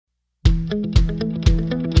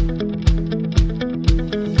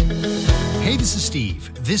this is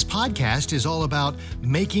Steve. This podcast is all about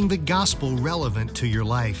making the gospel relevant to your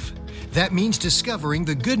life. That means discovering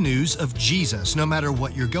the good news of Jesus, no matter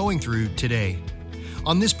what you're going through today.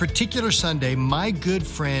 On this particular Sunday, my good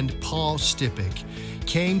friend Paul Stippich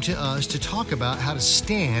came to us to talk about how to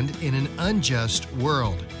stand in an unjust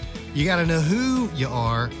world. You got to know who you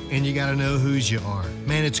are, and you got to know whose you are.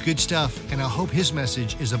 Man, it's good stuff, and I hope his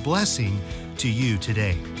message is a blessing to you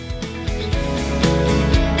today.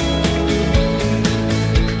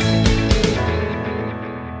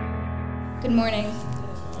 Good morning.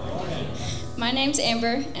 My name's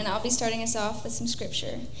Amber, and I'll be starting us off with some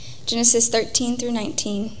scripture. Genesis 13 through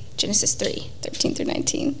 19. Genesis 3, 13 through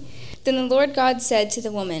 19. Then the Lord God said to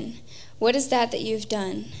the woman, "What is that you have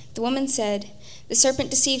done?" The woman said, "The serpent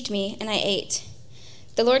deceived me, and I ate."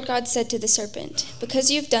 The Lord God said to the serpent,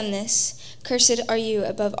 "Because you have done this, cursed are you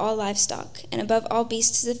above all livestock, and above all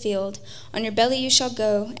beasts of the field. On your belly you shall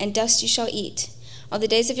go, and dust you shall eat. All the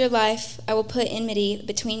days of your life I will put enmity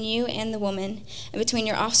between you and the woman, and between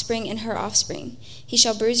your offspring and her offspring. He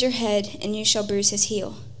shall bruise your head, and you shall bruise his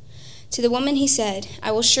heel." To the woman he said,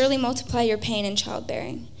 "I will surely multiply your pain in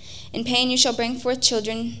childbearing. In pain you shall bring forth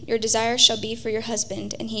children. Your desire shall be for your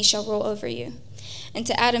husband, and he shall rule over you." And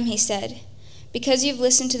to Adam he said, "Because you have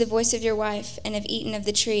listened to the voice of your wife, and have eaten of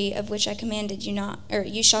the tree of which I commanded you not, or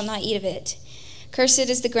you shall not eat of it. Cursed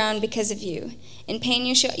is the ground because of you. In pain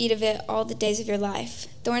you shall eat of it all the days of your life.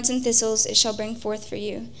 Thorns and thistles it shall bring forth for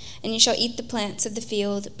you, and you shall eat the plants of the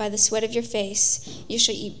field. By the sweat of your face you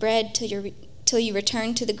shall eat bread till you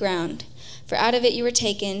return to the ground. For out of it you were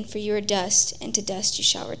taken, for you are dust, and to dust you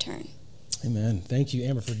shall return." Amen. Thank you,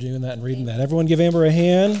 Amber, for doing that and reading that. Everyone give Amber a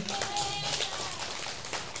hand.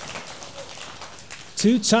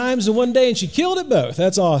 2 times in one day, and she killed it both.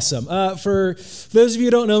 That's awesome. For those of you who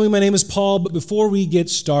don't know me, my name is Paul, but before we get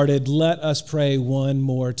started, let us pray one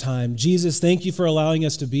more time. Jesus, thank you for allowing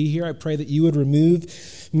us to be here. I pray that you would remove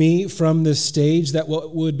me from this stage, that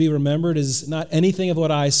what would be remembered is not anything of what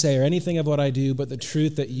I say or anything of what I do, but the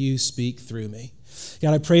truth that you speak through me.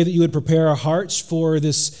 God, I pray that you would prepare our hearts for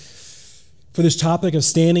this topic of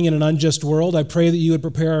standing in an unjust world. I pray that you would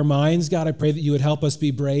prepare our minds. God, I pray that you would help us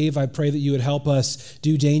be brave. I pray that you would help us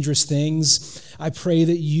do dangerous things. I pray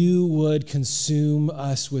that you would consume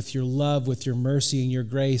us with your love, with your mercy and your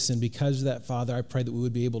grace. And because of that, Father, I pray that we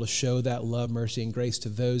would be able to show that love, mercy, and grace to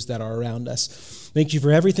those that are around us. Thank you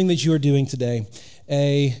for everything that you are doing today.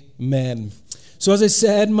 Amen. So as I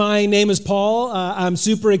said, my name is Paul. I'm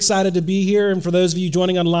super excited to be here. And for those of you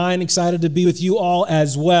joining online, excited to be with you all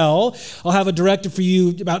as well. I'll have a directive for you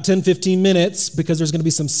about 10, 15 minutes because there's going to be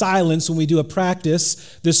some silence when we do a practice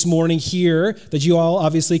this morning here that you all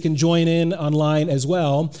obviously can join in online as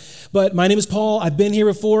well. But my name is Paul. I've been here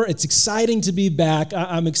before. It's exciting to be back.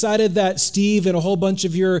 I'm excited that Steve and a whole bunch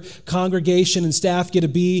of your congregation and staff get to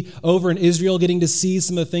be over in Israel, getting to see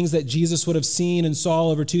some of the things that Jesus would have seen and saw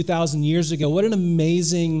over 2,000 years ago. What an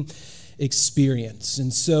amazing experience.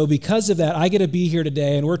 And so because of that, I get to be here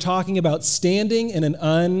today, and we're talking about standing in an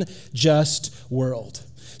unjust world.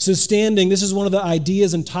 So standing, this is one of the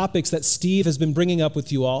ideas and topics that Steve has been bringing up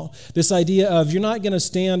with you all. This idea of you're not going to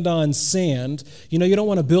stand on sand. You don't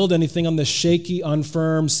want to build anything on the shaky,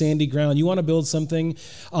 unfirm, sandy ground. You want to build something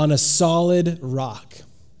on a solid rock.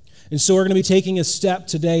 And so we're going to be taking a step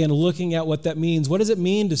today and looking at what that means. What does it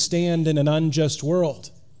mean to stand in an unjust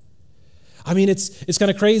world? I mean, it's kind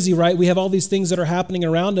of crazy, right? We have all these things that are happening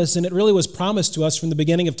around us, and it really was promised to us from the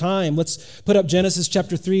beginning of time. Let's put up Genesis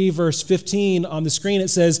chapter 3, verse 15 on the screen. It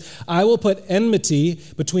says, "I will put enmity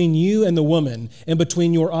between you and the woman, and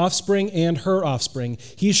between your offspring and her offspring.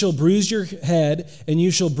 He shall bruise your head, and you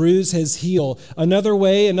shall bruise his heel."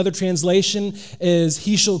 Another translation is,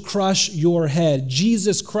 "He shall crush your head."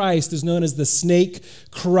 Jesus Christ is known as the snake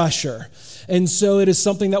crusher. And so it is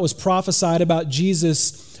something that was prophesied about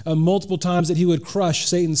Jesus multiple times, that he would crush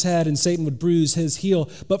Satan's head and Satan would bruise his heel.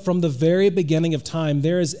 But from the very beginning of time,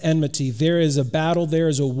 there is enmity. There is a battle. There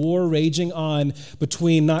is a war raging on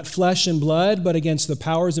between not flesh and blood, but against the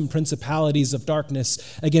powers and principalities of darkness,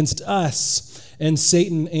 against us and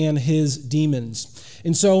Satan and his demons.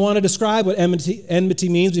 And so I want to describe what enmity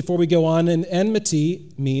means before we go on. And enmity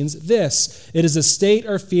means this: it is a state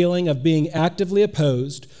or feeling of being actively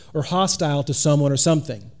opposed or hostile to someone or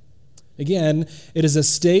something. Again, it is a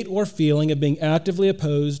state or feeling of being actively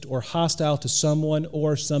opposed or hostile to someone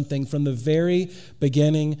or something. From the very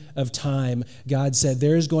beginning of time, God said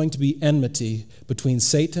there is going to be enmity between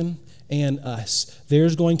Satan and us.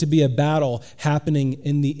 There's going to be a battle happening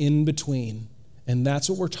in the in-between. And that's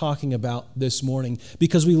what we're talking about this morning,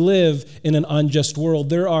 because we live in an unjust world.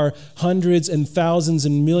 There are hundreds and thousands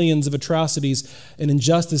and millions of atrocities and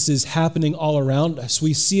injustices happening all around us.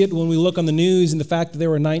 We see it when we look on the news and the fact that there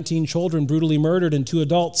were 19 children brutally murdered and 2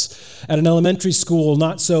 adults at an elementary school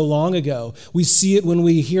not so long ago. We see it when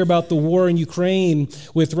we hear about the war in Ukraine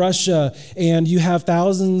with Russia, and you have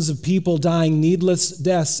thousands of people dying needless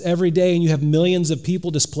deaths every day, and you have millions of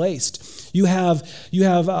people displaced. You have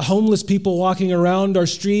homeless people walking around our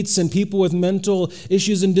streets and people with mental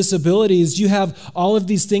issues and disabilities. You have all of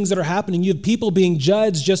these things that are happening. You have people being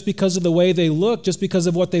judged just because of the way they look, just because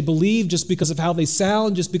of what they believe, just because of how they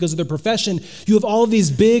sound, just because of their profession. You have all of these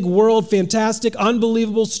big world, fantastic,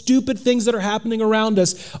 unbelievable, stupid things that are happening around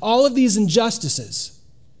us, all of these injustices.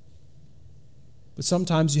 But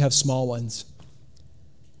sometimes you have small ones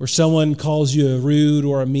where someone calls you a rude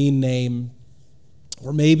or a mean name.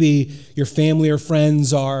 Or maybe your family or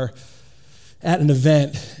friends are at an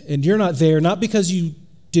event and you're not there, not because you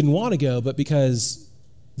didn't want to go, but because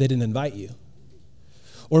they didn't invite you.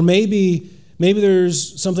 Or maybe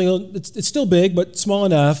there's something, it's still big, but small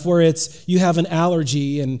enough, where it's you have an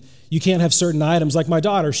allergy and you can't have certain items. Like my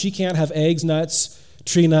daughter, she can't have eggs, nuts,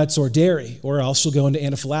 tree nuts, or dairy, or else she'll go into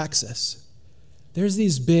anaphylaxis. There's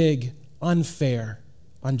these big, unfair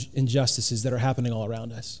injustices that are happening all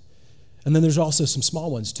around us. And then there's also some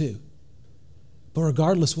small ones too. But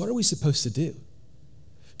regardless, what are we supposed to do?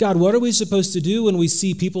 God, what are we supposed to do when we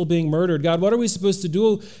see people being murdered? God, what are we supposed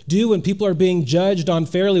to do when people are being judged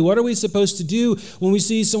unfairly? What are we supposed to do when we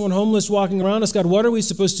see someone homeless walking around us? God, what are we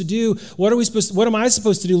supposed to do? What am I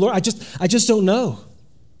supposed to do, Lord? I just don't know.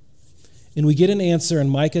 And we get an answer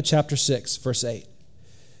in Micah chapter 6, verse 8.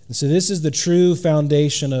 And so this is the true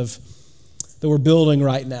foundation that we're building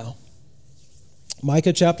right now.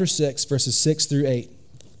 Micah chapter 6, verses 6 through 8.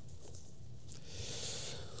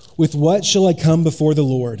 With what shall I come before the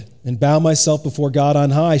Lord and bow myself before God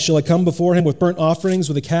on high? Shall I come before him with burnt offerings,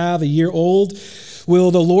 with a calf a year old?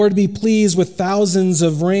 Will the Lord be pleased with thousands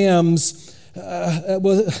of rams,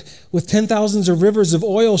 with 10,000s of rivers of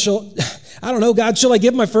oil? God, shall I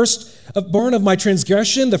give my firstborn of my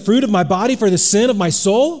transgression, the fruit of my body for the sin of my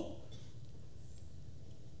soul?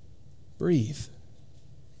 Breathe.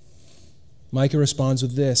 Micah responds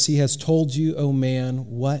with this: He has told you, O man,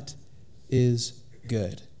 what is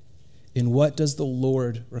good. And what does the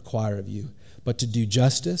Lord require of you? But to do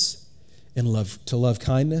justice and to love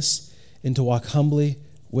kindness and to walk humbly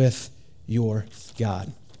with your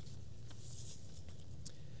God.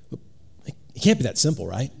 It can't be that simple,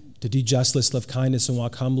 right? To do justice, love kindness, and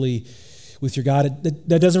walk humbly with your God.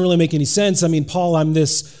 That doesn't really make any sense. I mean, Paul, I'm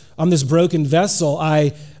this broken vessel.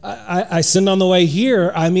 I sinned on the way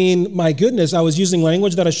here. I mean, my goodness, I was using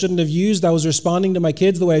language that I shouldn't have used. I was responding to my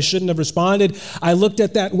kids the way I shouldn't have responded. I looked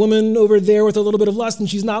at that woman over there with a little bit of lust, and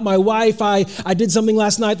she's not my wife. I did something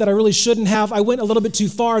last night that I really shouldn't have. I went a little bit too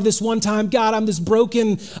far this one time. God, I'm this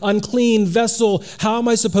broken, unclean vessel. How am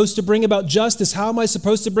I supposed to bring about justice? How am I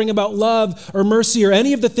supposed to bring about love or mercy or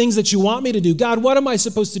any of the things that you want me to do? God, what am I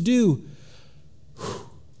supposed to do?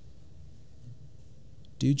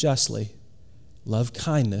 Do justly, love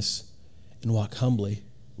kindness, and walk humbly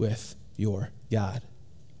with your God.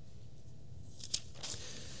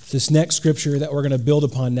 This next scripture that we're going to build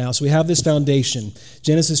upon now. So we have this foundation.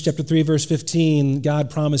 Genesis chapter 3, verse 15,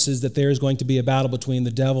 God promises that there is going to be a battle between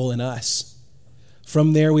the devil and us.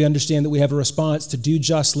 From there, we understand that we have a response to do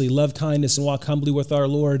justly, love kindness, and walk humbly with our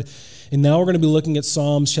Lord. And now we're going to be looking at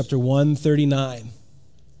Psalms chapter 139.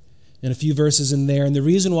 And a few verses in there. And the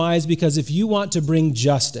reason why is because if you want to bring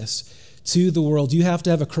justice to the world, you have to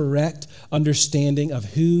have a correct understanding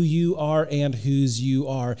of who you are and whose you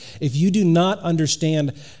are. If you do not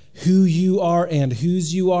understand who you are and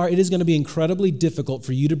whose you are, it is going to be incredibly difficult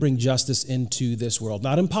for you to bring justice into this world.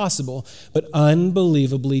 Not impossible, but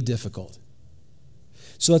unbelievably difficult.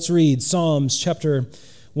 So let's read Psalms chapter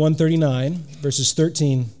 139, verses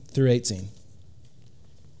 13 through 18.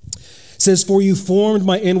 It says, For you formed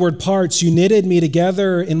my inward parts, you knitted me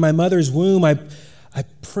together in my mother's womb. I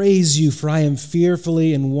praise you, for I am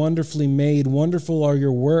fearfully and wonderfully made. Wonderful are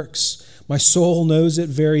your works. My soul knows it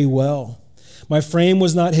very well. My frame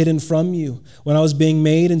was not hidden from you when I was being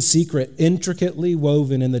made in secret, intricately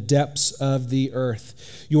woven in the depths of the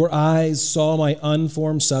earth. Your eyes saw my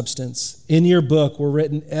unformed substance. In your book were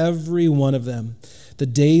written every one of them, the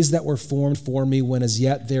days that were formed for me when as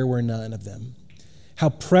yet there were none of them. How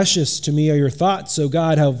precious to me are your thoughts, O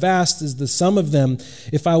God. How vast is the sum of them.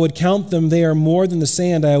 If I would count them, they are more than the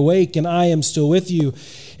sand. I awake and I am still with you.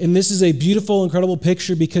 And this is a beautiful, incredible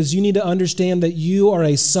picture because you need to understand that you are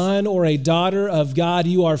a son or a daughter of God.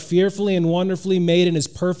 You are fearfully and wonderfully made in his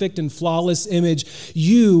perfect and flawless image.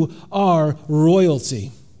 You are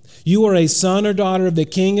royalty. You are a son or daughter of the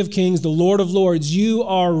King of Kings, the Lord of Lords. You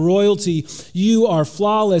are royalty. You are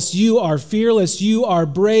flawless. You are fearless. You are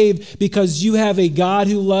brave because you have a God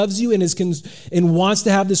who loves you and wants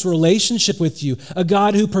to have this relationship with you, a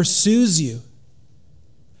God who pursues you.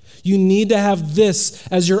 You need to have this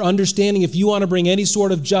as your understanding if you want to bring any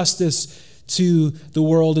sort of justice to the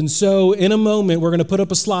world. And so in a moment, we're going to put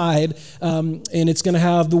up a slide, and it's going to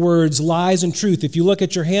have the words lies and truth. If you look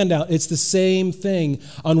at your handout, it's the same thing.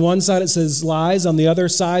 On one side, it says lies. On the other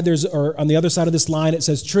side, on the other side of this line, it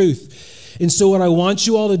says truth. And so what I want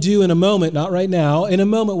you all to do in a moment, not right now, in a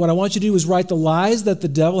moment, what I want you to do is write the lies that the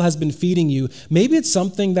devil has been feeding you. Maybe it's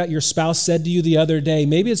something that your spouse said to you the other day.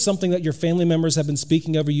 Maybe it's something that your family members have been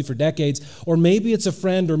speaking over you for decades. Or maybe it's a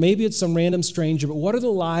friend, or maybe it's some random stranger. But what are the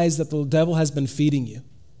lies that the devil has been feeding you?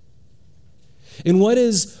 And what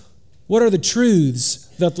are the truths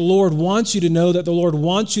that the Lord wants you to know, that the Lord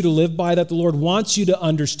wants you to live by, that the Lord wants you to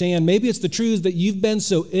understand? Maybe it's the truths that you've been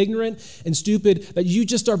so ignorant and stupid that you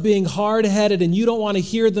just are being hard-headed and you don't want to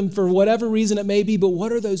hear them for whatever reason it may be. But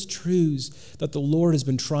what are those truths that the Lord has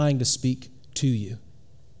been trying to speak to you?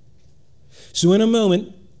 So in a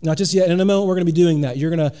moment, not just yet, in a moment we're going to be doing that. You're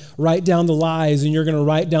going to write down the lies and you're going to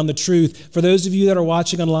write down the truth. For those of you that are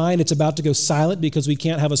watching online, it's about to go silent because we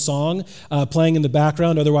can't have a song playing in the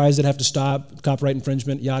background. Otherwise, it'd have to stop, copyright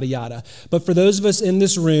infringement, yada, yada. But for those of us in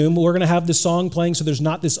this room, we're going to have the song playing so there's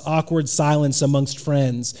not this awkward silence amongst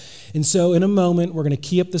friends. And so in a moment, we're going to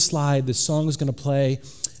key up the slide. The song is going to play.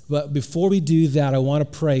 But before we do that, I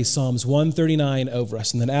want to pray Psalms 139 over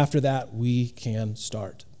us. And then after that, we can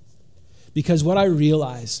start. Because what I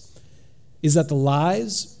realize is that the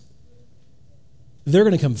lies, they're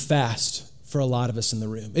going to come fast for a lot of us in the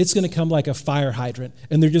room. It's going to come like a fire hydrant,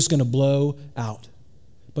 and they're just going to blow out.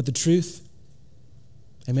 But the truth,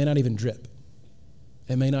 it may not even drip.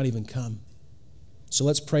 It may not even come. So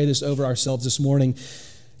let's pray this over ourselves this morning.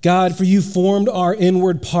 God, for you formed our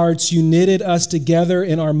inward parts. You knitted us together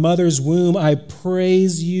in our mother's womb. I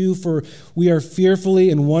praise you, for we are fearfully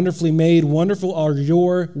and wonderfully made. Wonderful are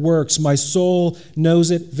your works. My soul knows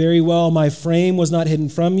it very well. My frame was not hidden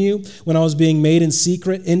from you when I was being made in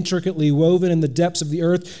secret, intricately woven in the depths of the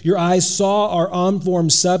earth. Your eyes saw our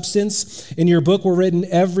unformed substance. In your book were written,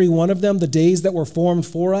 every one of them, the days that were formed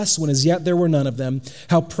for us, when as yet there were none of them.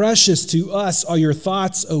 How precious to us are your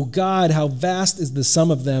thoughts, O God. How vast is the sum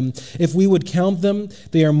of them. If we would count them,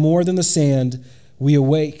 they are more than the sand. We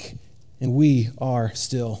awake, and we are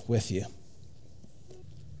still with you.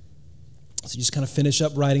 So just kind of finish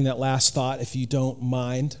up writing that last thought, if you don't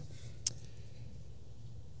mind.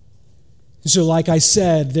 So like I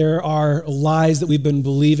said, there are lies that we've been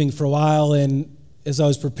believing for a while, and as I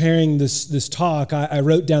was preparing this talk, I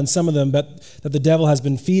wrote down some of them, but that the devil has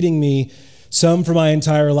been feeding me. Some for my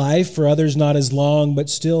entire life, for others not as long, but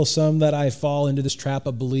still some that I fall into this trap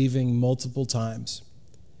of believing multiple times.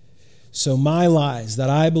 So my lies that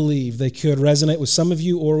I believe, they could resonate with some of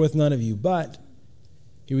you or with none of you, but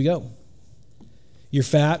here we go. You're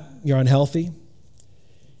fat, you're unhealthy,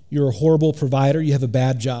 you're a horrible provider, you have a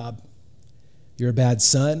bad job, you're a bad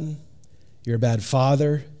son, you're a bad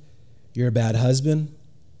father, you're a bad husband,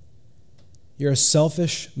 you're a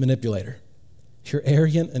selfish manipulator, you're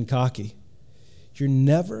arrogant and cocky. You're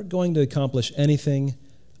never going to accomplish anything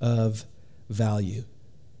of value.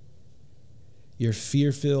 You're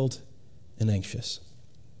fear-filled and anxious.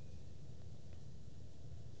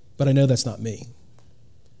 But I know that's not me.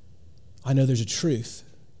 I know there's a truth.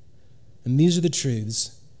 And these are the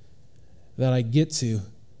truths that I get to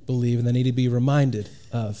believe and I need to be reminded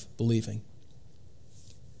of believing.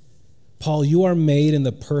 Paul, you are made in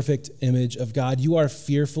the perfect image of God. You are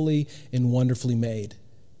fearfully and wonderfully made.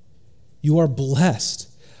 You are blessed.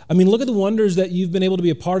 I mean, look at the wonders that you've been able to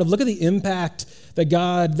be a part of. Look at the impact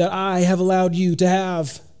that I have allowed you to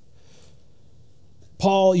have.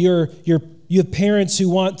 Paul, you have parents who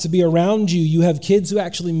want to be around you. You have kids who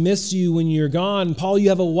actually miss you when you're gone. Paul, you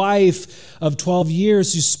have a wife of 12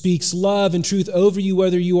 years who speaks love and truth over you,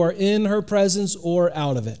 whether you are in her presence or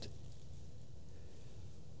out of it.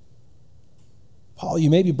 Paul,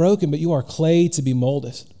 you may be broken, but you are clay to be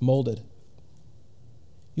molded.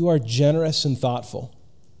 You are generous and thoughtful.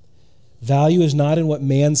 Value is not in what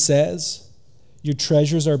man says. Your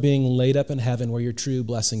treasures are being laid up in heaven where your true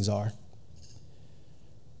blessings are.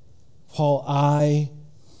 Paul,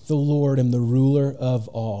 the Lord am the ruler of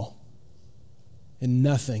all, and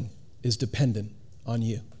nothing is dependent on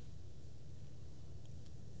you.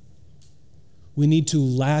 We need to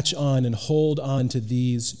latch on and hold on to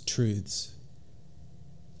these truths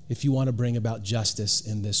if you want to bring about justice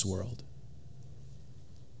in this world.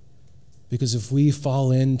 Because if we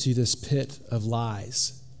fall into this pit of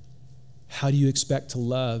lies, how do you expect to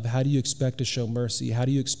love? How do you expect to show mercy? How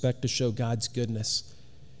do you expect to show God's goodness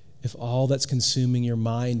if all that's consuming your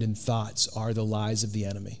mind and thoughts are the lies of the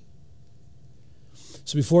enemy?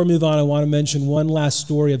 So before we move on, I want to mention one last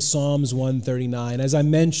story of Psalms 139. As I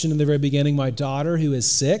mentioned in the very beginning, my daughter, who is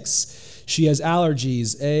 6, she has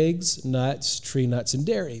allergies: eggs, nuts, tree nuts, and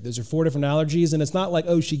dairy. Those are 4 different allergies, and it's not like,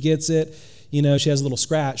 oh, she gets it, she has a little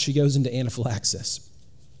scratch. She goes into anaphylaxis.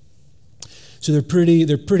 So they're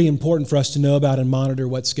pretty important for us to know about and monitor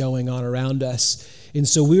what's going on around us. And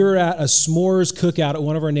so we were at a s'mores cookout at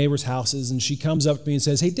one of our neighbors' houses, and she comes up to me and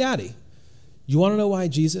says, "Hey, Daddy, you want to know why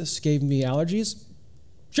Jesus gave me allergies?"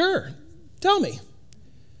 "Sure, tell me."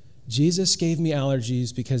 "Jesus gave me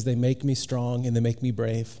allergies because they make me strong and they make me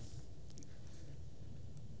brave."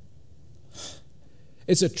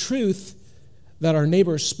 It's a truth that our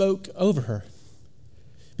neighbor spoke over her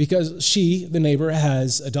because she, the neighbor,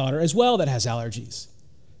 has a daughter as well that has allergies.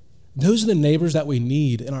 Those are the neighbors that we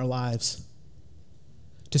need in our lives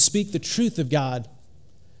to speak the truth of God.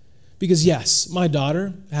 Because yes, my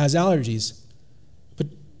daughter has allergies, but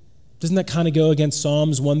doesn't that kind of go against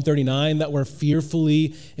Psalms 139 that we're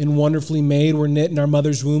fearfully and wonderfully made? We're knit in our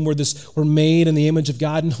mother's womb. We're made in the image of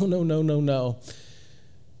God. No.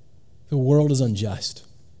 The world is unjust.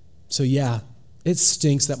 So yeah, it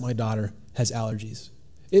stinks that my daughter has allergies.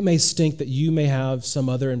 It may stink that you may have some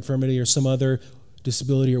other infirmity or some other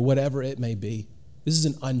disability or whatever it may be. This is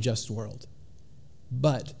an unjust world.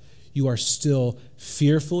 But you are still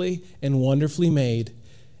fearfully and wonderfully made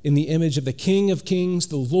in the image of the King of Kings,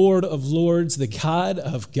 the Lord of Lords, the God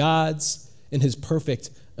of gods, in his perfect,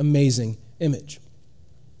 amazing image.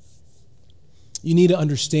 You need to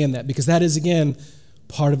understand that because that is, again,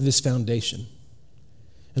 part of this foundation.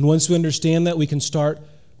 And once we understand that, we can start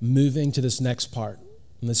moving to this next part.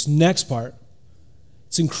 And this next part,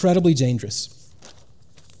 it's incredibly dangerous.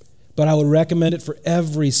 But I would recommend it for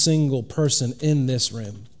every single person in this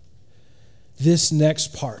room. This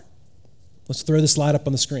next part. Let's throw the slide up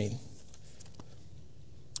on the screen.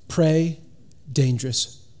 Pray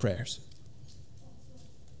dangerous prayers.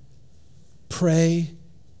 Pray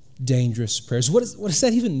dangerous prayers. What does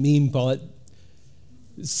that even mean, Paul?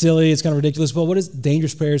 It's silly, it's kind of ridiculous, but what is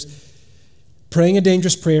dangerous prayers? Praying a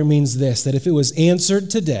dangerous prayer means this, that if it was answered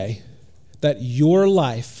today, that your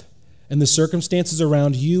life and the circumstances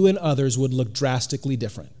around you and others would look drastically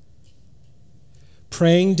different.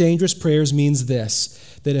 Praying dangerous prayers means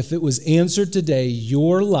this, that if it was answered today,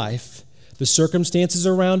 your life, the circumstances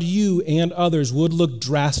around you and others would look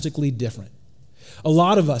drastically different. A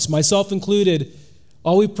lot of us, myself included,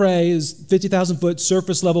 all we pray is 50,000-foot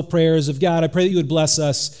surface level prayers of, God, I pray that you would bless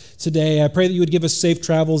us today. I pray that you would give us safe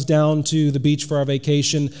travels down to the beach for our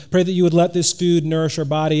vacation. Pray that you would let this food nourish our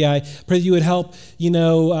body. I pray that you would help,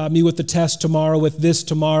 me with the test tomorrow, with this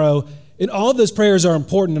tomorrow. And all of those prayers are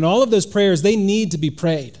important, and all of those prayers, they need to be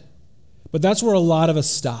prayed. But that's where a lot of us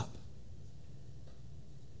stop.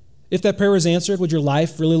 If that prayer was answered, would your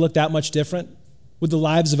life really look that much different? Would the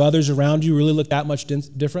lives of others around you really look that much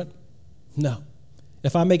different? No.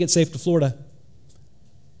 If I make it safe to Florida,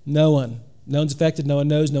 no one's affected, no one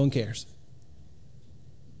knows, no one cares.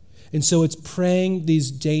 And so it's praying these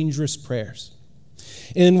dangerous prayers.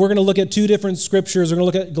 And we're going to look at 2 different scriptures. We're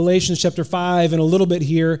going to look at Galatians chapter 5 in a little bit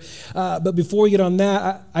here. But before we get on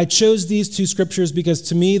that, I chose these 2 scriptures because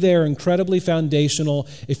to me they are incredibly foundational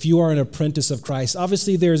if you are an apprentice of Christ.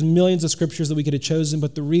 Obviously, there's millions of scriptures that we could have chosen,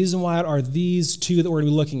 but the reason why are these 2 that we're going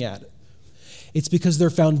to be looking at. It's because they're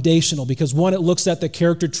foundational. Because one, it looks at the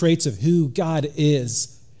character traits of who God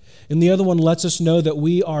is. And the other one lets us know that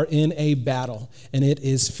we are in a battle, and it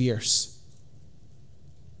is fierce.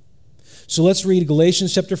 So let's read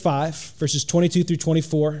Galatians chapter 5, verses 22 through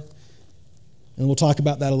 24, and we'll talk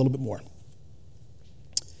about that a little bit more.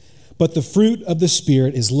 But the fruit of the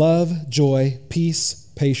Spirit is love, joy, peace,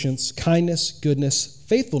 patience, kindness, goodness,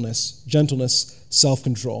 faithfulness, gentleness,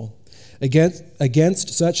 self-control.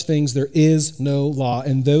 Against such things there is no law,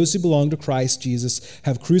 and those who belong to Christ Jesus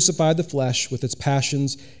have crucified the flesh with its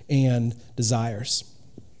passions and desires.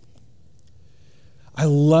 I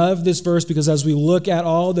love this verse because as we look at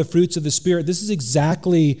all the fruits of the Spirit, this is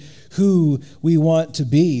exactly who we want to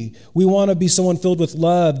be. We want to be someone filled with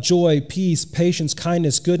love, joy, peace, patience,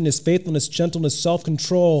 kindness, goodness, faithfulness, gentleness,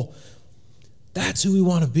 self-control. That's who we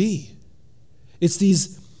want to be. It's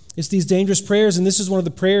these It's these dangerous prayers, and this is one of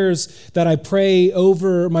the prayers that I pray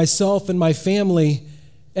over myself and my family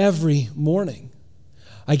every morning.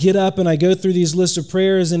 I get up and I go through these lists of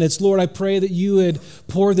prayers, and it's, Lord, I pray that you would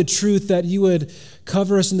pour the truth, that you would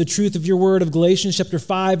cover us in the truth of your word of Galatians chapter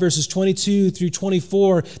 5, verses 22 through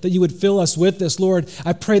 24, that you would fill us with this. Lord,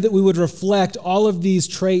 I pray that we would reflect all of these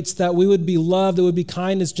traits, that we would be love, that would be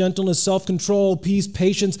kindness, gentleness, self-control, peace,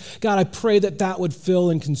 patience. God, I pray that that would fill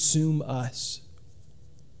and consume us.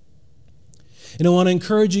 And I want to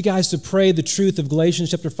encourage you guys to pray the truth of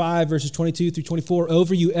Galatians chapter 5, verses 22 through 24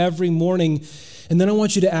 over you every morning. And then I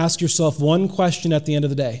want you to ask yourself one question at the end of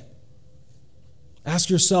the day. Ask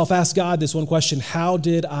God this one question: how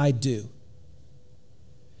did I do?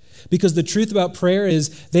 Because the truth about prayer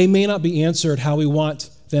is they may not be answered how we want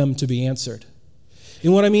them to be answered.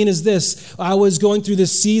 And what I mean is this: I was going through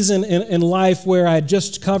this season in life where I had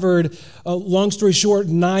just covered, long story short,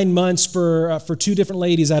 9 months for 2 different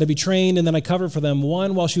ladies. I had to be trained, and then I covered for them,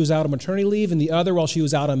 one while she was out on maternity leave and the other while she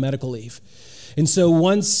was out on medical leave. And so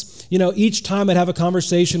once, each time I'd have a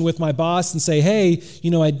conversation with my boss and say, hey,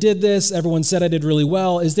 I did this. Everyone said I did really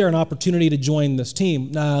well. Is there an opportunity to join this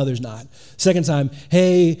team? No, there's not. Second time,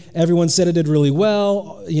 hey, everyone said I did really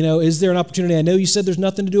well. Is there an opportunity? I know you said there's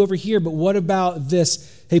nothing to do over here, but what about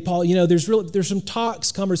this? Hey, Paul, there's some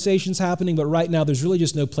conversations happening, but right now there's really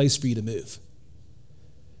just no place for you to move.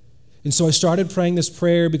 And so I started praying this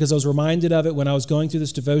prayer because I was reminded of it when I was going through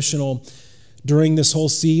this devotional during this whole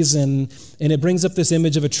season, and it brings up this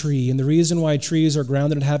image of a tree. And the reason why trees are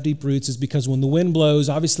grounded and have deep roots is because when the wind blows,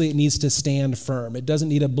 obviously it needs to stand firm. It doesn't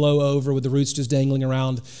need to blow over with the roots just dangling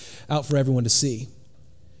around out for everyone to see.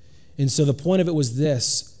 And so the point of it was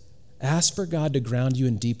this: ask for God to ground you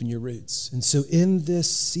and deepen your roots. And so in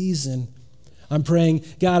this season, I'm praying,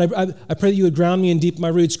 God, I pray that you would ground me and deepen my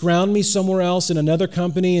roots. Ground me somewhere else in another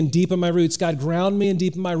company and deepen my roots. God, ground me and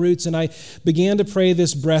deepen my roots. And I began to pray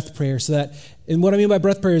this breath prayer and what I mean by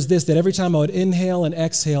breath prayer is this: that every time I would inhale and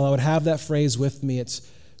exhale, I would have that phrase with me. It's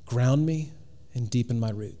ground me and deepen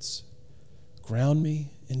my roots. Ground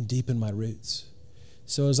me and deepen my roots.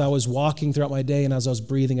 So as I was walking throughout my day and as I was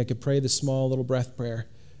breathing, I could pray this small little breath prayer,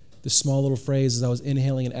 this small little phrase. As I was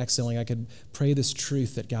inhaling and exhaling, I could pray this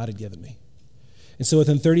truth that God had given me. And so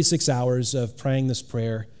within 36 hours of praying this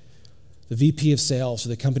prayer, the VP of sales for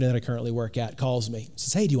the company that I currently work at calls me and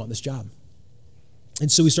says, hey, do you want this job?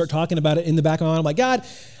 And so we start talking about it. In the back of my mind, I'm like, God,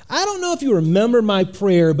 I don't know if you remember my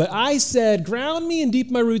prayer, but I said, ground me and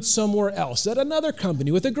deepen my roots somewhere else at another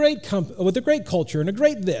company with a great culture and a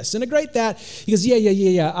great this and a great that. He goes,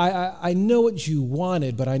 yeah. I know what you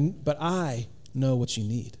wanted, but I know what you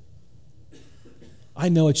need. I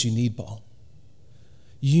know what you need, Paul.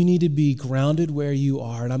 You need to be grounded where you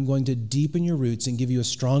are, and I'm going to deepen your roots and give you a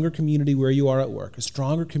stronger community where you are at work, a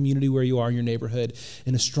stronger community where you are in your neighborhood,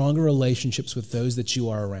 and a stronger relationships with those that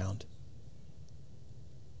you are around.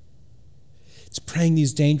 It's praying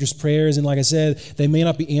these dangerous prayers, and like I said, they may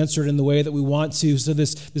not be answered in the way that we want to. So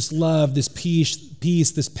this love, this peace,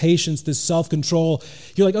 this patience, this self-control,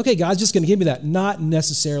 you're like, okay, God's just going to give me that. Not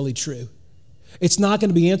necessarily true. It's not going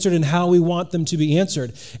to be answered in how we want them to be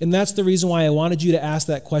answered. And that's the reason why I wanted you to ask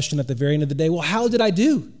that question at the very end of the day. Well, how did I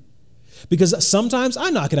do? Because sometimes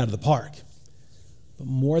I knock it out of the park. But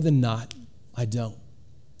more than not, I don't.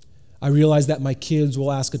 I realize that my kids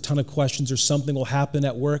will ask a ton of questions or something will happen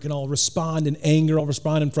at work and I'll respond in anger, I'll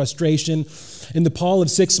respond in frustration. In the Paul of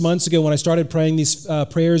 6 months ago, when I started praying these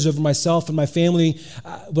prayers over myself and my family,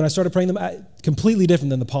 when I started praying them, completely different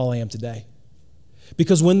than the Paul I am today.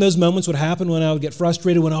 Because when those moments would happen, when I would get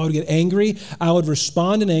frustrated, when I would get angry, I would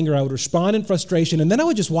respond in anger, I would respond in frustration, and then I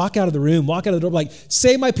would just walk out of the room, walk out of the door, like,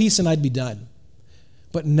 say my piece and I'd be done.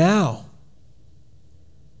 But now,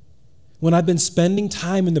 when I've been spending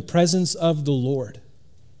time in the presence of the Lord,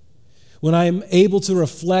 when I'm able to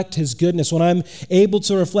reflect His goodness, when I'm able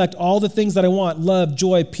to reflect all the things that I want, love,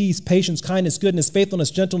 joy, peace, patience, kindness, goodness, faithfulness,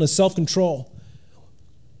 gentleness, self-control,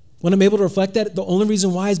 when I'm able to reflect that, the only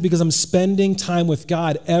reason why is because I'm spending time with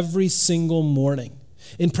God every single morning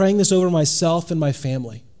and praying this over myself and my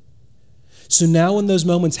family. So now when those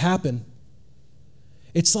moments happen,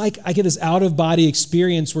 it's like I get this out-of-body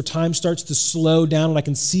experience where time starts to slow down and I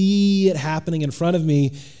can see it happening in front of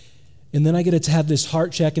me. And then I get to have this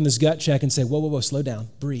heart check and this gut check and say, whoa, slow down,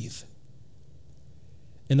 breathe.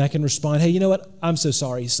 And I can respond, hey, you know what? I'm so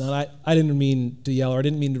sorry, son. I didn't mean to yell or I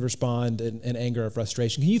didn't mean to respond in anger or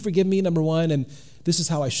frustration. Can you forgive me, number one? And this is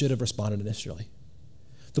how I should have responded initially.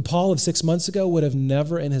 The Paul of 6 months ago would have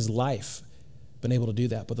never in his life been able to do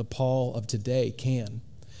that, but the Paul of today can,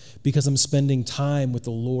 because I'm spending time with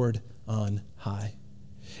the Lord on high.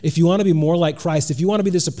 if you want to be more like Christ, if you want to be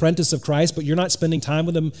this apprentice of Christ, but you're not spending time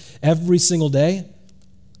with him every single day,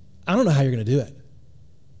 I don't know how you're going to do it.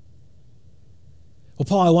 Well,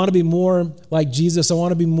 Paul, I want to be more like Jesus. I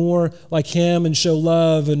want to be more like him and show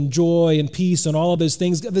love and joy and peace and all of those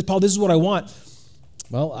things. Paul, this is what I want.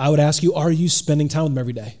 Well, I would ask you, are you spending time with him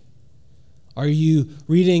every day? Are you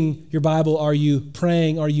reading your Bible? Are you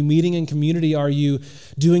praying? Are you meeting in community? Are you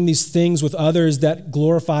doing these things with others that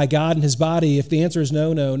glorify God and his body? If the answer is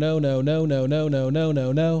no,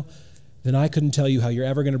 then I couldn't tell you how you're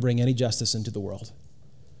ever going to bring any justice into the world.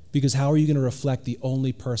 Because how are you going to reflect the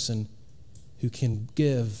only person who can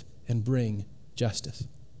give and bring justice?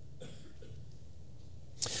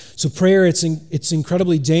 So prayer, it's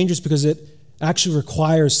incredibly dangerous because it actually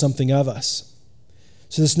requires something of us.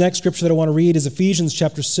 So this next scripture that I want to read is Ephesians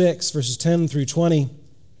chapter 6, verses 10 through 20. It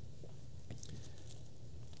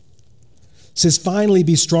says, "Finally,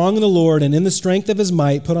 be strong in the Lord, and in the strength of his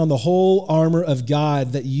might, put on the whole armor of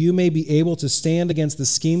God, that you may be able to stand against the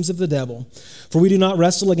schemes of the devil. For we do not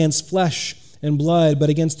wrestle against flesh and blood, but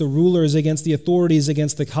against the rulers, against the authorities,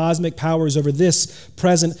 against the cosmic powers over this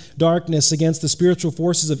present darkness, against the spiritual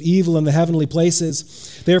forces of evil in the heavenly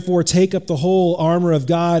places. Therefore, take up the whole armor of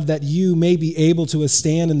God, that you may be able to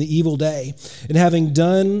withstand in the evil day, and having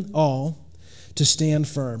done all, to stand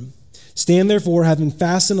firm. Stand therefore, having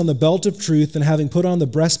fastened on the belt of truth, and having put on the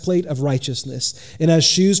breastplate of righteousness, and as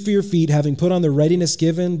shoes for your feet, having put on the readiness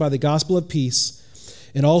given by the gospel of peace.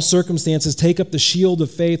 In all circumstances, take up the shield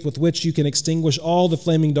of faith with which you can extinguish all the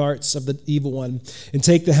flaming darts of the evil one, and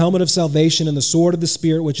take the helmet of salvation and the sword of the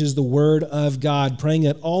Spirit, which is the word of God, praying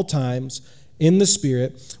at all times in the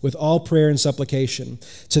Spirit with all prayer and supplication.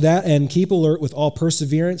 To that end, keep alert with all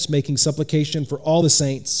perseverance, making supplication for all the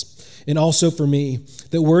saints, and also for me,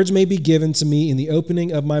 that words may be given to me in the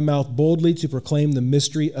opening of my mouth boldly to proclaim the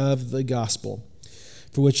mystery of the gospel,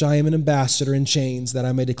 for which I am an ambassador in chains, that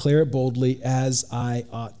I may declare it boldly as I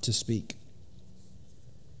ought to speak."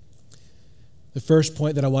 The first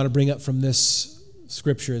point that I want to bring up from this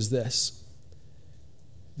scripture is this.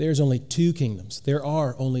 There's only two kingdoms. There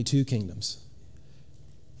are only two kingdoms.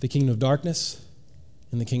 The kingdom of darkness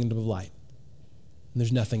and the kingdom of light. And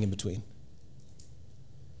there's nothing in between.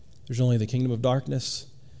 There's only the kingdom of darkness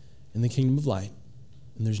and the kingdom of light,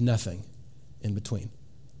 and there's nothing in between.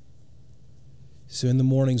 So in the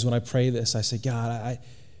mornings when I pray this, I say, God,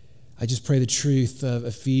 I just pray the truth of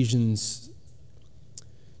Ephesians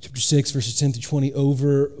chapter 6, verses 10 through 20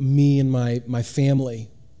 over me and my family.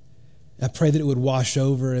 I pray that it would wash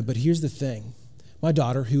over it. But here's the thing. My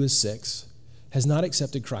daughter, who is 6, has not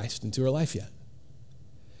accepted Christ into her life yet.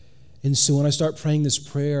 And so when I start praying this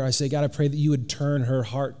prayer, I say, God, I pray that you would turn her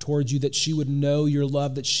heart towards you, that she would know your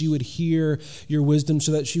love, that she would hear your wisdom,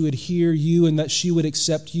 so that she would hear you and that she would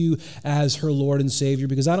accept you as her Lord and Savior.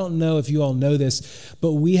 Because I don't know if you all know this,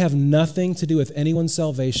 but we have nothing to do with anyone's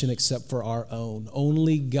salvation except for our own.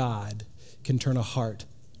 Only God can turn a heart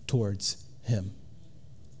towards him.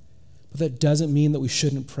 But that doesn't mean that we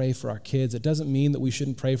shouldn't pray for our kids. It doesn't mean that we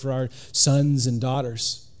shouldn't pray for our sons and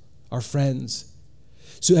daughters, our friends.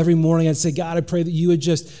 So every morning I'd say, God, I pray that you would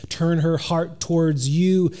just turn her heart towards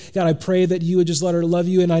you. God, I pray that you would just let her love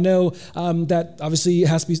you. And I know that obviously it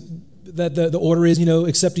has to be, that the order is,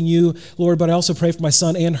 accepting you, Lord, but I also pray for my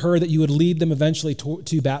son and her that you would lead them eventually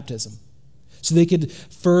to baptism, so they could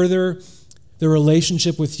further their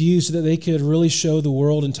relationship with you, so that they could really show the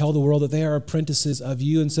world and tell the world that they are apprentices of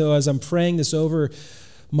you. And so as I'm praying this over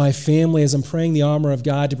my family, as I'm praying the armor of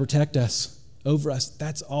God to protect us, over us,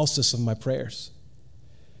 that's also some of my prayers.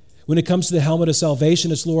 When it comes to the helmet of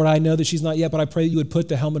salvation, it's, Lord, I know that she's not yet, but I pray that you would put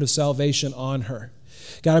the helmet of salvation on her.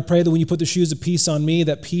 God, I pray that when you put the shoes of peace on me,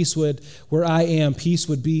 that peace would, where I am, peace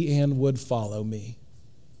would be and would follow me.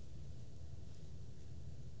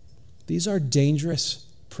 These are dangerous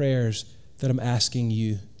prayers that I'm asking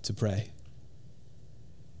you to pray.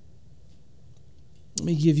 Let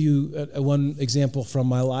me give you one example from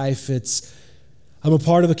my life. I'm a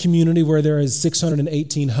part of a community where there is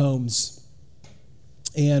 618 homes.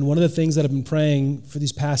 And one of the things that I've been praying for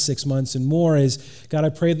these past 6 months and more is, God, I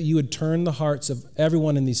pray that you would turn the hearts of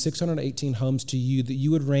everyone in these 618 homes to you, that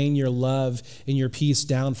you would rain your love and your peace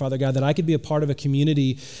down, Father God, that I could be a part of a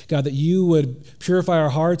community, God, that you would purify our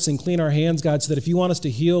hearts and clean our hands, God, so that if you want us to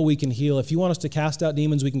heal, we can heal. If you want us to cast out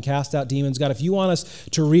demons, we can cast out demons. God, if you want us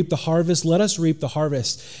to reap the harvest, let us reap the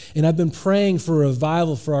harvest. And I've been praying for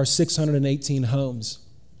revival for our 618 homes.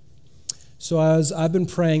 So as I've been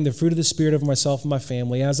praying the fruit of the Spirit over myself and my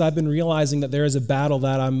family, as I've been realizing that there is a battle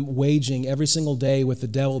that I'm waging every single day with the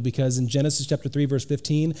devil, because in Genesis chapter 3, verse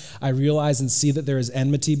 15, I realize and see that there is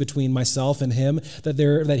enmity between myself and him,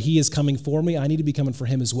 that he is coming for me. I need to be coming for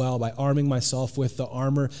him as well by arming myself with the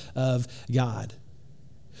armor of God.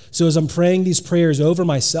 So as I'm praying these prayers over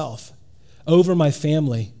myself, over my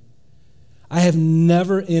family, I have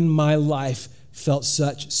never in my life felt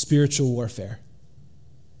such spiritual warfare.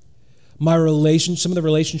 Some of the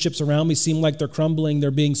relationships around me seem like they're crumbling,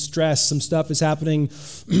 they're being stressed. Some stuff is happening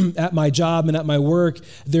at my job and at my work.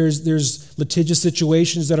 There's litigious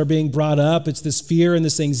situations that are being brought up. It's this fear and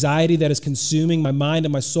this anxiety that is consuming my mind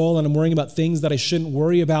and my soul, and I'm worrying about things that I shouldn't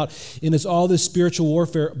worry about. And it's all this spiritual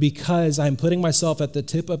warfare because I'm putting myself at the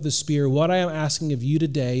tip of the spear. What I am asking of you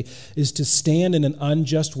today is to stand in an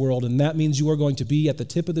unjust world, and that means you are going to be at the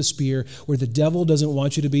tip of the spear where the devil doesn't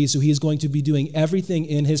want you to be, so he is going to be doing everything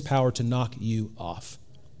in his power to knock you off.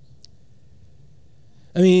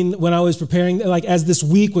 I mean, when I was preparing, like as this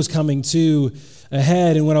week was coming to a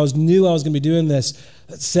head, and when I knew I was going to be doing this,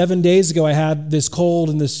 7 days ago I had this cold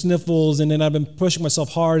and the sniffles, and then I've been pushing myself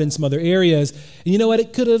hard in some other areas. And you know what?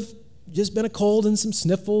 It could have just been a cold and some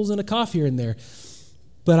sniffles and a cough here and there.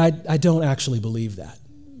 But I don't actually believe that.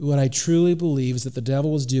 What I truly believe is that the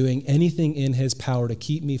devil was doing anything in his power to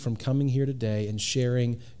keep me from coming here today and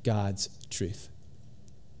sharing God's truth.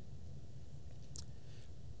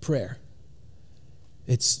 Prayer.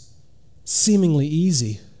 It's seemingly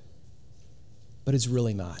easy, but it's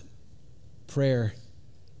really not. Prayer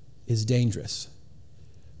is dangerous.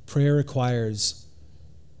 Prayer requires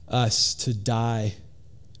us to die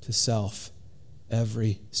to self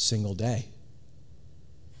every single day.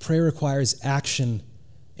 Prayer requires action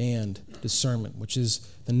and discernment, which is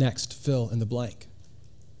the next fill in the blank.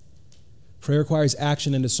 Prayer requires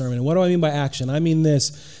action and discernment. And what do I mean by action? I mean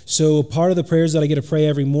this. So part of the prayers that I get to pray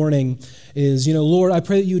every morning is, Lord, I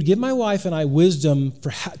pray that you would give my wife and I wisdom for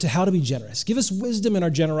how to be generous. Give us wisdom in our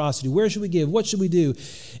generosity. Where should we give? What should we do?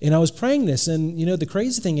 And I was praying this, and the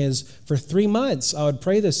crazy thing is, for 3 months, I would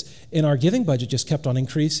pray this, and our giving budget just kept on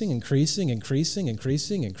increasing, and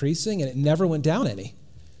it never went down any.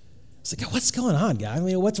 It's like, what's going on, God? I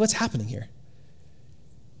mean, what's happening here?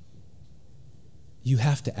 You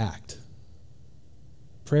have to act.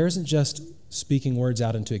 Prayer isn't just speaking words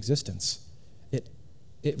out into existence.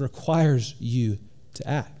 It requires you to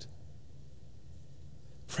act.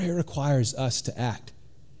 Prayer requires us to act.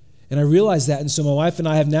 And I realize that, and so my wife and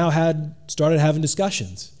I have now started having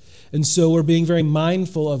discussions. And so we're being very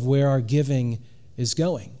mindful of where our giving is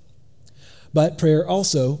going. But prayer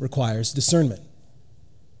also requires discernment.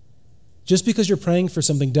 Just because you're praying for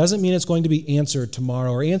something doesn't mean it's going to be answered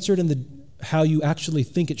tomorrow or answered in how you actually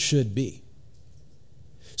think it should be.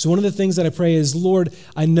 So one of the things that I pray is, Lord,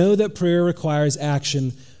 I know that prayer requires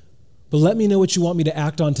action, but let me know what you want me to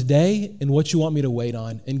act on today and what you want me to wait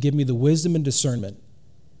on, and give me the wisdom and discernment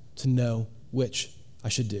to know which I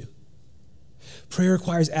should do. Prayer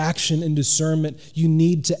requires action and discernment. You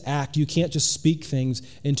need to act. You can't just speak things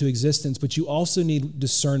into existence, but you also need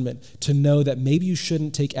discernment to know that maybe you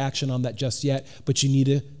shouldn't take action on that just yet, but you need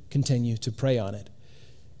to continue to pray on it.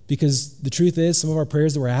 Because the truth is, some of our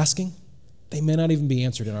prayers that we're asking, they may not even be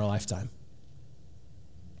answered in our lifetime.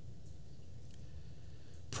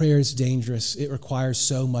 Prayer is dangerous. It requires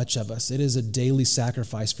so much of us. It is a daily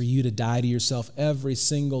sacrifice for you to die to yourself every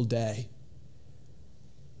single day.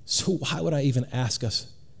 So why would I even ask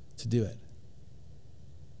us to do it?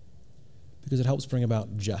 Because it helps bring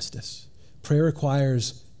about justice. Prayer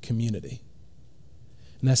requires community.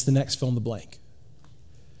 And that's the next fill in the blank.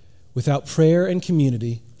 Without prayer and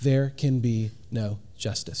community, there can be no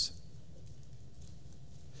justice.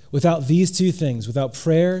 Without these two things, without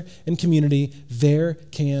prayer and community, there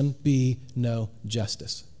can be no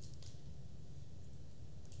justice.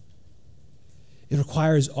 It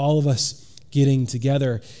requires all of us getting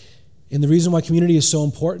together. And the reason why community is so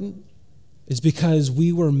important is because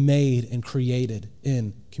we were made and created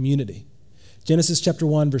in community. Genesis chapter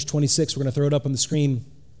 1, verse 26, we're going to throw it up on the screen,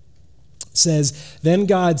 says, "Then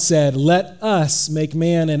God said, 'Let us make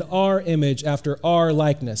man in our image after our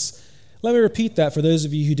likeness.'" Let me repeat that for those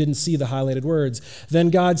of you who didn't see the highlighted words.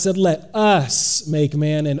 Then God said, "Let us make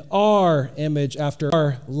man in our image after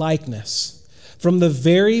our likeness." From the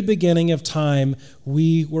very beginning of time,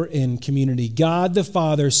 we were in community. God the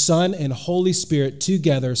Father, Son, and Holy Spirit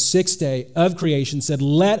together, sixth day of creation, said,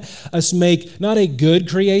 "Let us make not a good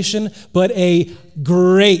creation, but a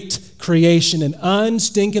great creation, an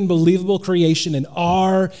unstinking, believable creation in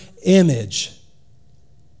our image."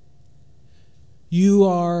 You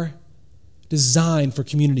are designed for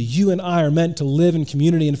community. You and I are meant to live in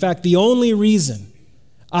community. In fact, the only reason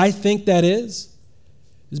I think that is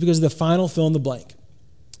because of the final fill in the blank.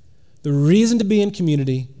 The reason to be in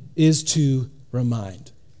community is to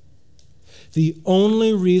remind. The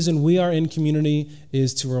only reason we are in community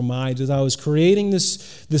is to remind. As I was creating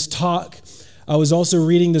this talk, I was also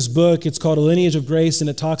reading this book. It's called A Lineage of Grace, and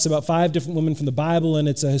it talks about 5 different women from the Bible, and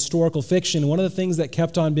it's a historical fiction. And one of the things that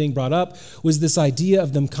kept on being brought up was this idea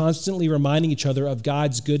of them constantly reminding each other of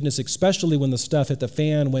God's goodness, especially when the stuff hit the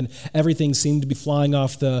fan, when everything seemed to be flying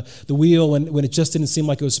off the wheel, when it just didn't seem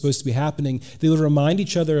like it was supposed to be happening. They would remind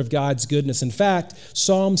each other of God's goodness. In fact,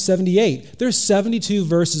 Psalm 78, there's 72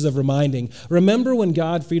 verses of reminding. Remember when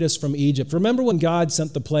God freed us from Egypt. Remember when God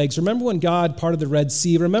sent the plagues. Remember when God parted the Red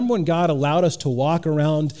Sea. Remember when God allowed us to walk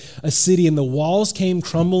around a city and the walls came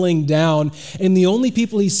crumbling down, and the only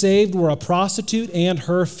people he saved were a prostitute and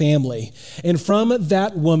her family. And from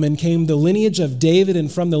that woman came the lineage of David,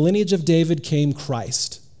 and from the lineage of David came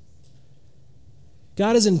Christ.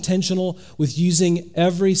 God is intentional with using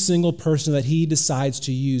every single person that he decides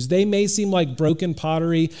to use. They may seem like broken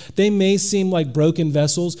pottery. They may seem like broken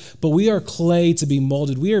vessels, but we are clay to be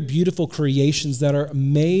molded. We are beautiful creations that are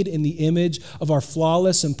made in the image of our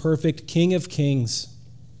flawless and perfect King of Kings.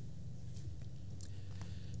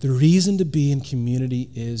 The reason to be in community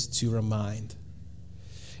is to remind.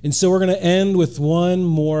 And so we're going to end with one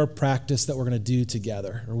more practice that we're going to do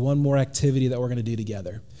together, or one more activity that we're going to do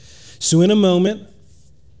together. So in a moment,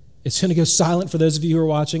 it's going to go silent for those of you who are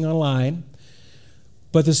watching online.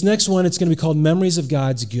 But this next one, it's going to be called Memories of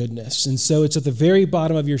God's Goodness. And so it's at the very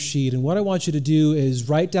bottom of your sheet. And what I want you to do is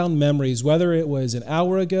write down memories, whether it was an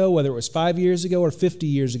hour ago, whether it was 5 years ago or 50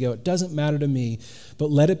 years ago. It doesn't matter to me.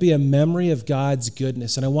 But let it be a memory of God's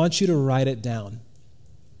goodness. And I want you to write it down.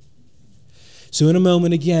 So in a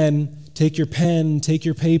moment, again, take your pen, take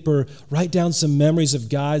your paper, write down some memories of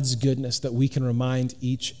God's goodness that we can remind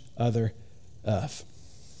each other of.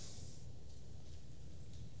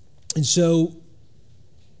 And so,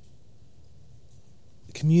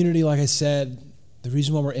 community, like I said, the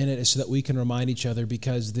reason why we're in it is so that we can remind each other,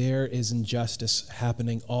 because there is injustice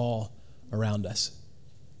happening all around us.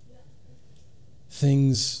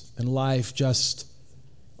 Things in life just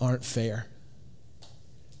aren't fair.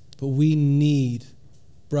 But we need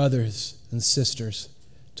brothers and sisters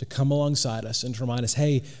to come alongside us and to remind us,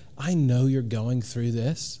 hey, I know you're going through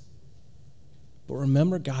this, but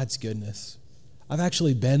remember God's goodness. I've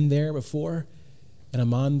actually been there before, and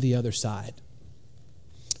I'm on the other side.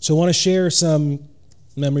 So I want to share some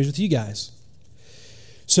memories with you guys.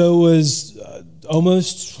 So it was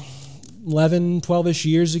almost 11, 12-ish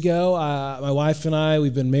years ago. My wife and I,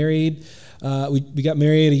 we've been married. We got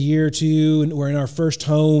married a year or two, and we're in our first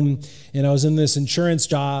home, and I was in this insurance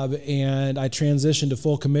job, and I transitioned to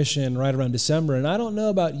full commission right around December. And I don't know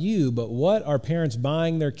about you, but what are parents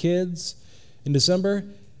buying their kids in December?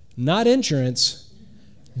 Not insurance.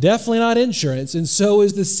 Definitely not insurance. And so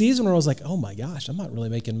is the season where I was like, oh my gosh, I'm not really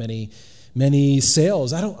making many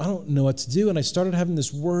sales. I don't know what to do. And I started having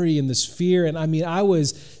this worry and this fear. And I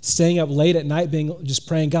was staying up late at night just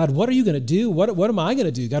praying, God, what are you going to do? What am I going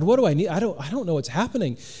to do? God, what do I need? I don't know what's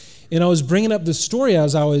happening. And I was bringing up this story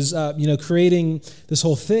as I was creating this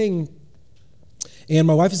whole thing. And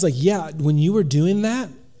my wife is like, yeah, when you were doing that,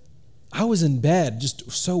 I was in bed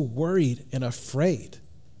just so worried and afraid.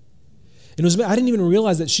 And I didn't even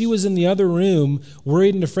realize that she was in the other room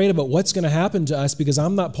worried and afraid about what's going to happen to us because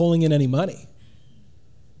I'm not pulling in any money.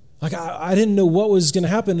 Like I didn't know what was going to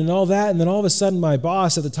happen and all that. And then all of a sudden my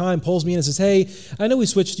boss at the time pulls me in and says, hey, I know we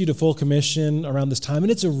switched you to full commission around this time,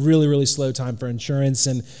 and it's a really, really slow time for insurance.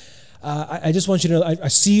 And I just want you to know, I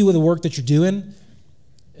see you with the work that you're doing,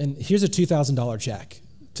 and here's a $2,000 check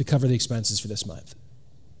to cover the expenses for this month.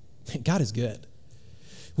 God is good.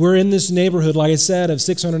 We're in this neighborhood, like I said, of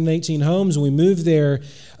 618 homes, and we moved there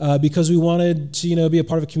because we wanted to, be a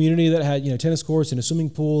part of a community that had, tennis courts and a swimming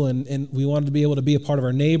pool, and we wanted to be able to be a part of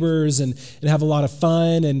our neighbors and have a lot of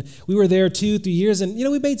fun. And we were there 2-3 years, and,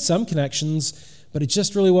 we made some connections, but it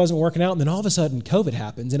just really wasn't working out. And then all of a sudden, COVID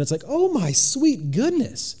happens, and it's like, oh my sweet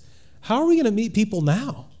goodness, how are we going to meet people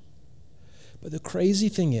now? But the crazy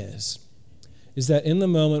thing is that in the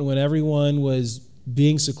moment when everyone was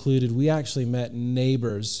being secluded, we actually met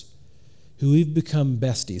neighbors who we've become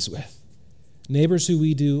besties with. Neighbors who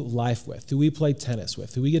we do life with, who we play tennis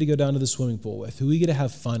with, who we get to go down to the swimming pool with, who we get to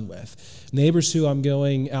have fun with. Neighbors who I'm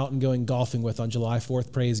going golfing with on July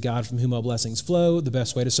 4th. Praise God, from whom all blessings flow, the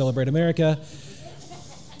best way to celebrate America.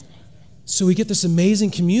 So we get this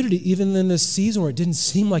amazing community even in this season where it didn't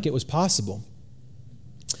seem like it was possible.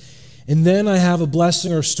 And then I have a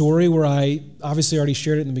blessing or story where I obviously already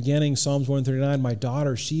shared it in the beginning, Psalms 139. My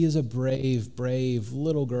daughter, she is a brave, brave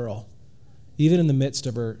little girl, even in the midst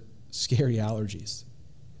of her scary allergies.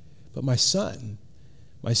 But my son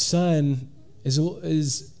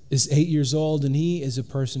is 8 years old, and he is a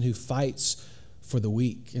person who fights for the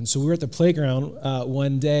weak. And so we were at the playground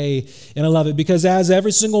one day, and I love it because as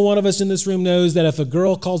every single one of us in this room knows that if a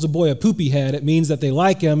girl calls a boy a poopy head, it means that they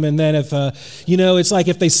like him. And then if, it's like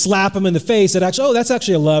if they slap him in the face, that's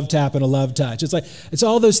actually a love tap and a love touch. It's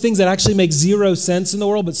all those things that actually make zero sense in the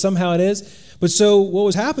world, but somehow it is. But so what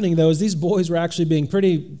was happening, though, is these boys were actually being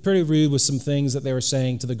pretty rude with some things that they were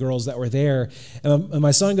saying to the girls that were there. And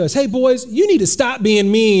my son goes, "Hey, boys, you need to stop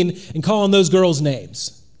being mean and calling those girls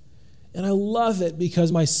names." And I love it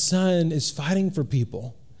because my son is fighting for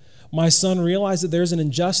people. My son realized that there's an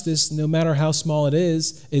injustice, no matter how small it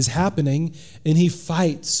is happening, and he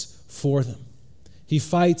fights for them. He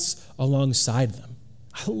fights alongside them.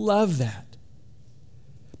 I love that.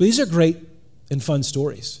 But these are great and fun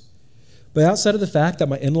stories. But outside of the fact that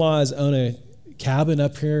my in-laws own a cabin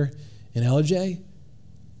up here in LJ,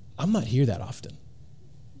 I'm not here that often.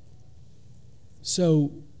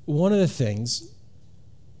 So one of the things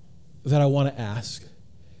that I want to ask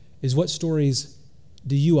is, what stories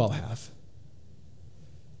do you all have?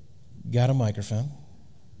 Got a microphone?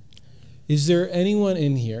 Is there anyone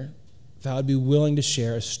in here that would be willing to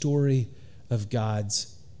share a story of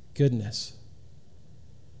God's goodness?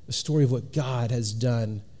 A story of what God has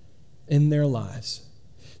done in their lives.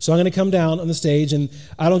 So I'm going to come down on the stage, and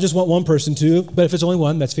I don't just want one person to, but if it's only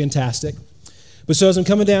one, that's fantastic. But so as I'm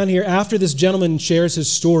coming down here, after this gentleman shares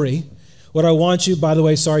his story, what I want you, by the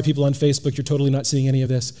way, sorry people on Facebook, you're totally not seeing any of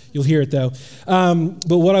this. You'll hear it though.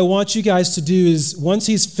 But what I want you guys to do is, once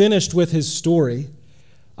he's finished with his story,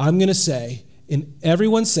 I'm going to say, and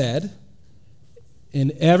everyone said,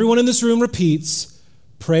 and everyone in this room repeats,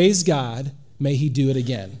 "Praise God, may he do it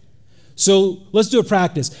again." So let's do a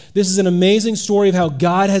practice. This is an amazing story of how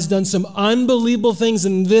God has done some unbelievable things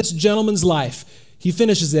in this gentleman's life. He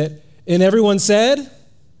finishes it, and everyone said,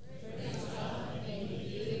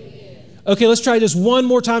 okay, let's try just one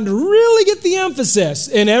more time to really get the emphasis.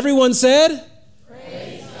 And everyone said?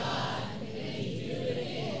 Praise God. May he do it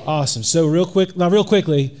again. Awesome. So not real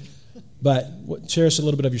quickly, but share us a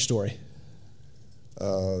little bit of your story.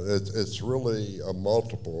 It's really a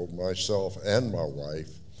multiple, myself and my wife.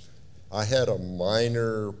 I had a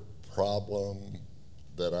minor problem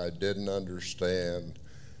that I didn't understand,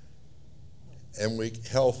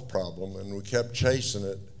 health problem, and we kept chasing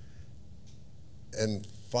it. And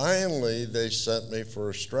finally, they sent me for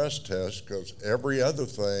a stress test because every other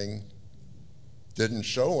thing didn't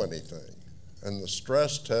show anything. And the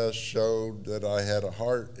stress test showed that I had a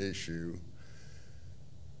heart issue.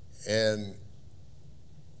 And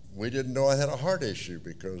we didn't know I had a heart issue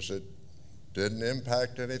because it didn't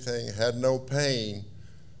impact anything, had no pain,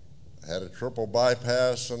 had a triple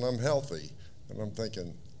bypass, and I'm healthy. And I'm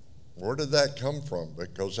thinking, where did that come from?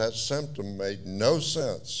 Because that symptom made no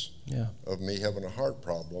sense of me having a heart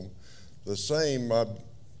problem. The same, my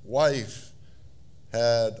wife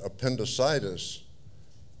had appendicitis.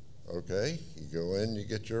 Okay, you go in, you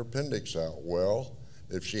get your appendix out. Well,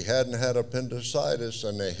 if she hadn't had appendicitis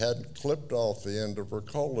and they hadn't clipped off the end of her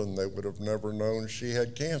colon, they would have never known she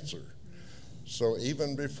had cancer. So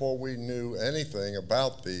even before we knew anything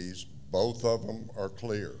about these, both of them are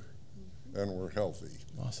clear and we're healthy.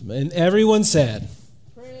 Awesome. And everyone said,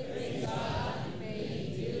 "Praise God, may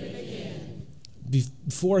he do it again."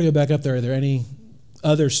 Before I go back up there, are there any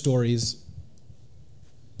other stories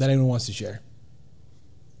that anyone wants to share?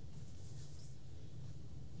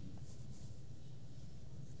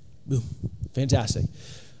 Boom. Fantastic.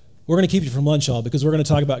 We're going to keep you from lunch all because we're going to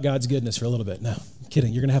talk about God's goodness for a little bit. No, I'm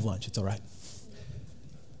kidding. You're going to have lunch. It's all right.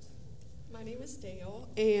 My name is Dale,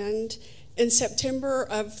 and in September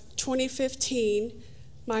of 2015,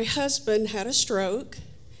 my husband had a stroke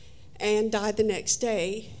and died the next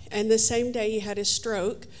day. And the same day he had his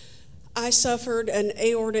stroke, I suffered an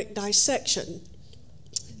aortic dissection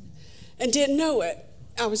and didn't know it.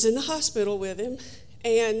 I was in the hospital with him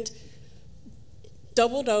and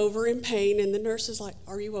doubled over in pain, and the nurse is like,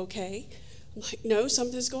 "Are you okay?" I'm like, "No,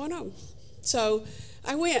 something's going on." So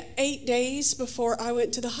I went 8 days before I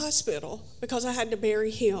went to the hospital because I had to bury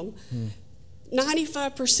him.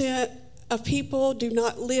 95% of people do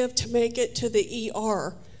not live to make it to the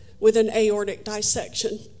ER with an aortic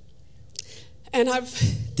dissection. And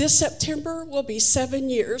this September will be 7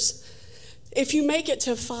 years. If you make it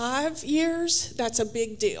to 5 years, that's a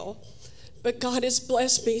big deal. But God has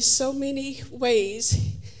blessed me so many ways.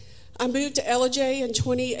 I moved to LJ in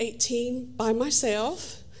 2018 by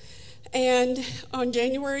myself. And on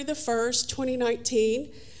January the 1st,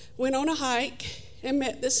 2019, went on a hike and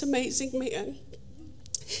met this amazing man.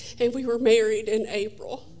 And we were married in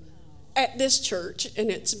April at this church, and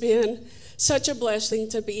it's been such a blessing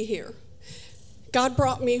to be here. God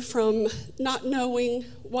brought me from not knowing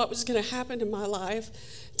what was going to happen in my life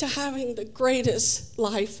to having the greatest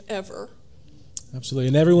life ever. Absolutely.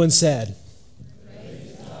 And everyone said,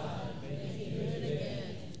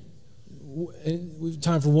 we have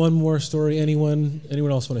time for one more story. Anyone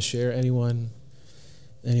else want to share? Anyone?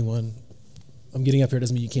 I'm getting up here,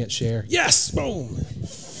 doesn't mean you can't share. Yes! Boom!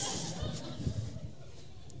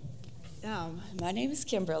 My name is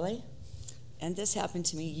Kimberly, and this happened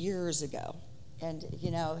to me years ago. And,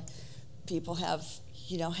 people have,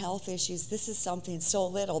 health issues. This is something so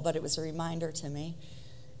little, but it was a reminder to me.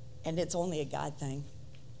 And it's only a God thing.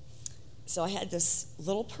 So I had this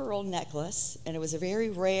little pearl necklace, and it was a very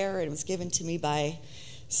rare, and it was given to me by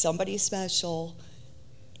somebody special.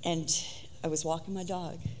 And I was walking my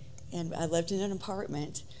dog, and I lived in an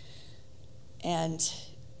apartment. And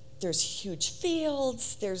there's huge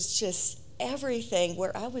fields. There's just everything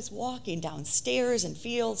where I was walking downstairs in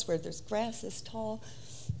fields where there's grass this tall.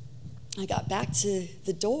 I got back to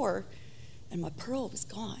the door, and my pearl was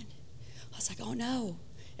gone. I was like, oh, no.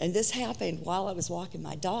 And this happened while I was walking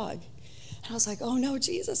my dog. And I was like, oh, no,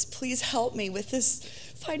 Jesus, please help me with this.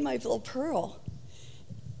 Find my little pearl.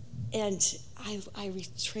 And I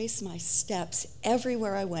retraced my steps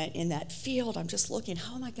everywhere I went in that field. I'm just looking,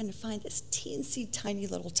 how am I going to find this teensy,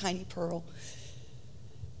 tiny pearl?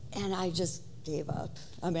 And I just gave up.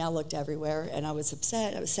 I looked everywhere, and I was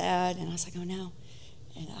upset. I was sad, and I was like, oh, no.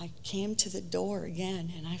 And I came to the door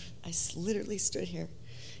again, and I literally stood here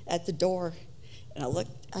at the door, and I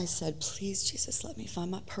looked. I said, please, Jesus, let me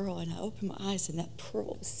find my pearl. And I opened my eyes, and that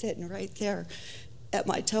pearl was sitting right there at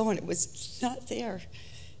my toe, and it was not there.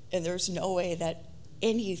 And there's no way that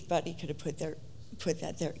anybody could have put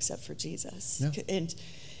that there except for Jesus. Yeah.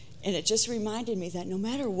 And it just reminded me that no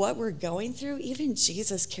matter what we're going through, even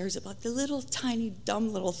Jesus cares about the little tiny,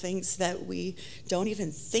 dumb little things that we don't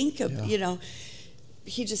even think of,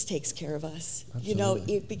 He just takes care of us.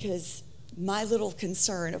 Absolutely. Because my little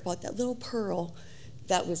concern about that little pearl,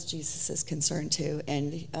 that was Jesus' concern too.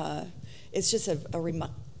 And it's just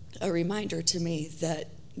a reminder to me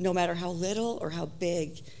that no matter how little or how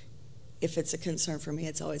big, if it's a concern for me,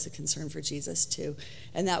 it's always a concern for Jesus too.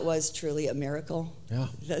 And that was truly a miracle. Yeah.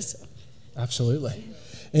 Absolutely.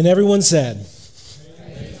 And everyone said,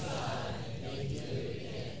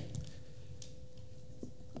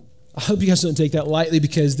 I hope you guys don't take that lightly,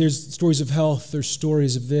 because there's stories of health, there's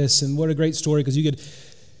stories of this, and what a great story, because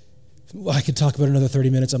I could talk about another 30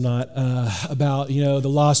 minutes, I'm not, about, the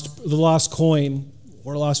lost coin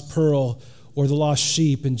or lost pearl or the lost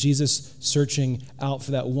sheep, and Jesus searching out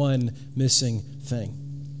for that one missing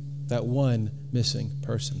thing, that one missing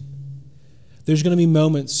person. There's going to be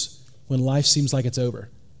moments when life seems like it's over,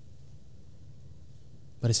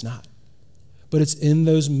 but it's not. But it's in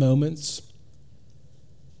those moments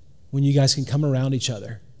when you guys can come around each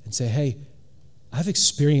other and say, hey, I've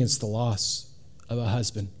experienced the loss of a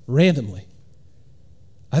husband randomly.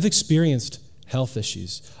 I've experienced health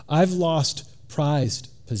issues. I've lost prized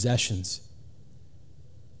possessions.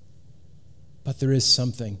 But there is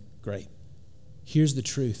something great. Here's the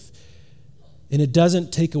truth. And it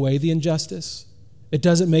doesn't take away the injustice. It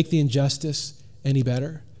doesn't make the injustice any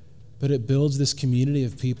better. But it builds this community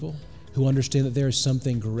of people who understand that there is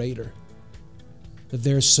something greater. That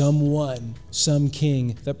there's someone, some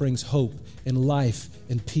king that brings hope and life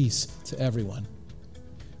and peace to everyone.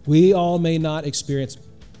 We all may not experience,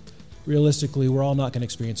 realistically, we're all not going to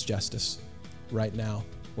experience justice right now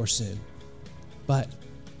or soon. But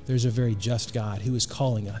there's a very just God who is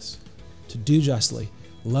calling us to do justly,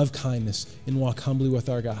 love kindness, and walk humbly with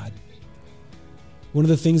our God. One of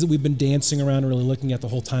the things that we've been dancing around and really looking at the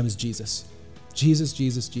whole time is Jesus. Jesus,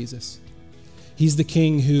 Jesus, Jesus. He's the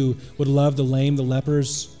king who would love the lame, the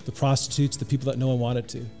lepers, the prostitutes, the people that no one wanted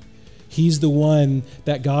to. He's the one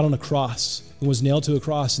that got on a cross and was nailed to a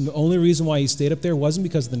cross. And the only reason why he stayed up there wasn't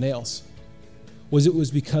because of the nails. It was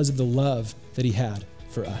because of the love that he had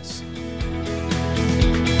for us.